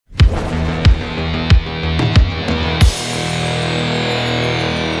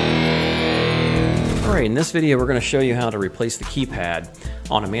Alright, in this video we're going to show you how to replace the keypad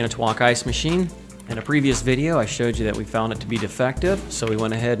on a Manitowoc ice machine. In a previous video I showed you that we found it to be defective, so we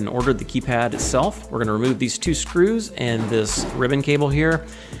went ahead and ordered the keypad itself. We're going to remove these two screws and this ribbon cable here,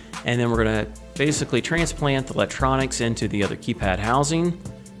 and then we're going to basically transplant the electronics into the other keypad housing.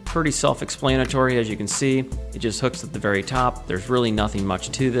 Pretty self-explanatory, as you can see. It just hooks at the very top. There's really nothing much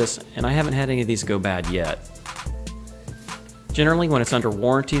to this, and I haven't had any of these go bad yet. Generally, when it's under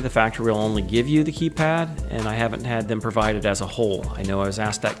warranty, the factory will only give you the keypad, and I haven't had them provided as a whole. I know I was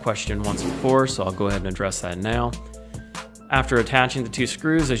asked that question once before, so I'll go ahead and address that now. After attaching the two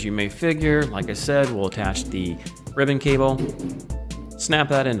screws, as you may figure, like I said, we'll attach the ribbon cable, snap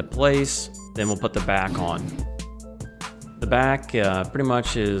that into place, then we'll put the back on. The back pretty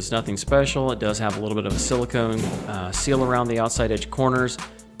much is nothing special. It does have a little bit of a silicone seal around the outside edge corners.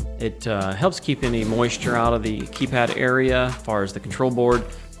 It helps keep any moisture out of the keypad area as far as the control board,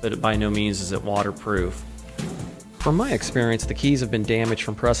 but by no means is it waterproof. From my experience, the keys have been damaged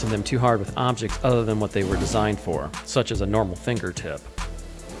from pressing them too hard with objects other than what they were designed for, such as a normal fingertip.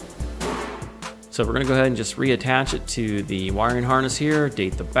 So we're going to go ahead and just reattach it to the wiring harness here,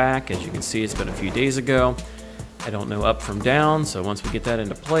 date the back. As you can see, it's been a few days ago. I don't know up from down, so once we get that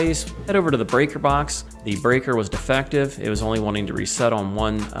into place, head over to the breaker box. The breaker was defective. It was only wanting to reset on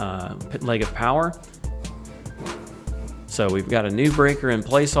one leg of power. So we've got a new breaker in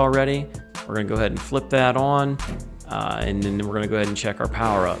place already. We're going to go ahead and flip that on, and then we're going to go ahead and check our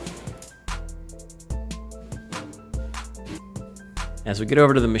power up. As we get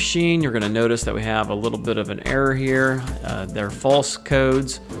over to the machine, you're going to notice that we have a little bit of an error here. They're false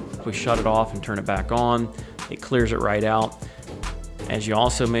codes. If we shut it off and turn it back on, it clears it right out. As you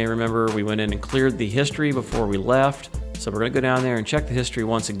also may remember, we went in and cleared the history before we left. So we're going to go down there and check the history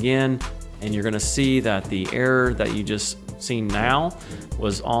once again, and you're going to see that the error that you just seen now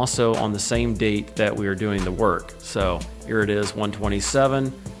was also on the same date that we were doing the work. So here it is, 127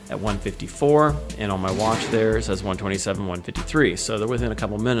 at 154, and on my watch there it says 127, 153. So they're within a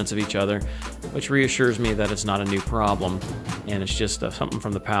couple minutes of each other, which reassures me that it's not a new problem and it's just something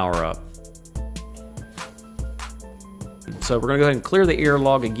from the power up. So we're going to go ahead and clear the error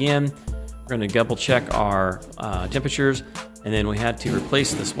log again. We're going to double check our temperatures, and then we had to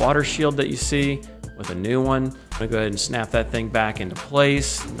replace this water shield that you see with a new one. I'm going to go ahead and snap that thing back into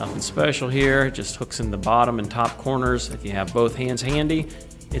place. Nothing special here, it just hooks in the bottom and top corners. If you have both hands handy,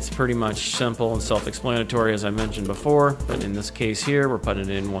 it's pretty much simple and self-explanatory, as I mentioned before, but in this case here, we're putting it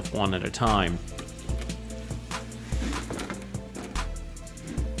in with one at a time.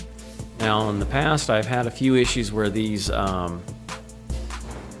 Now, in the past, I've had a few issues where these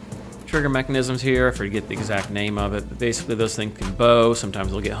trigger mechanisms here, I forget the exact name of it, but basically those things can bow.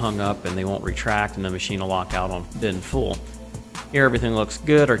 Sometimes they'll get hung up and they won't retract, and the machine will lock out on bin full. Here, everything looks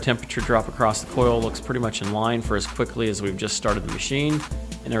good. Our temperature drop across the coil looks pretty much in line for as quickly as we've just started the machine,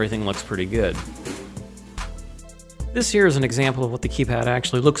 and everything looks pretty good. This here is an example of what the keypad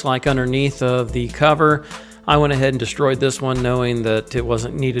actually looks like underneath of the cover. I went ahead and destroyed this one knowing that it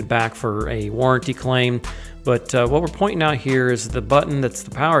wasn't needed back for a warranty claim. But what we're pointing out here is the button that's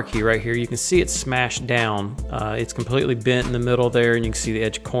the power key right here. You can see it's smashed down. It's completely bent in the middle there, and you can see the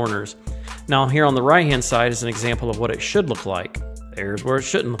edge corners. Now here on the right hand side is an example of what it should look like. There's where it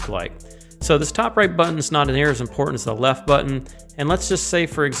shouldn't look like. So this top right button is not near as important as the left button. And let's just say,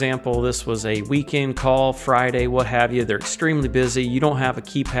 for example, this was a weekend call, Friday, what have you. They're extremely busy. You don't have a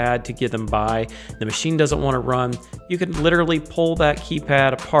keypad to get them by. The machine doesn't want to run. You can literally pull that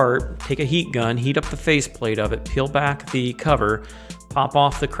keypad apart, take a heat gun, heat up the faceplate of it, peel back the cover, pop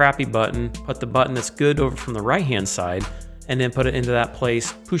off the crappy button, put the button that's good over from the right-hand side, and then put it into that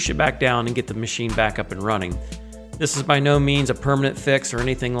place, push it back down, and get the machine back up and running. This is by no means a permanent fix or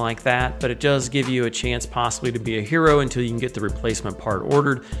anything like that, but it does give you a chance possibly to be a hero until you can get the replacement part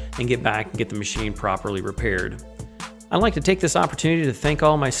ordered and get back and get the machine properly repaired. I'd like to take this opportunity to thank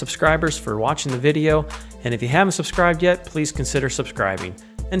all my subscribers for watching the video, and if you haven't subscribed yet, please consider subscribing.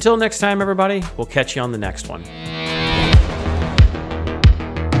 Until next time, everybody, we'll catch you on the next one.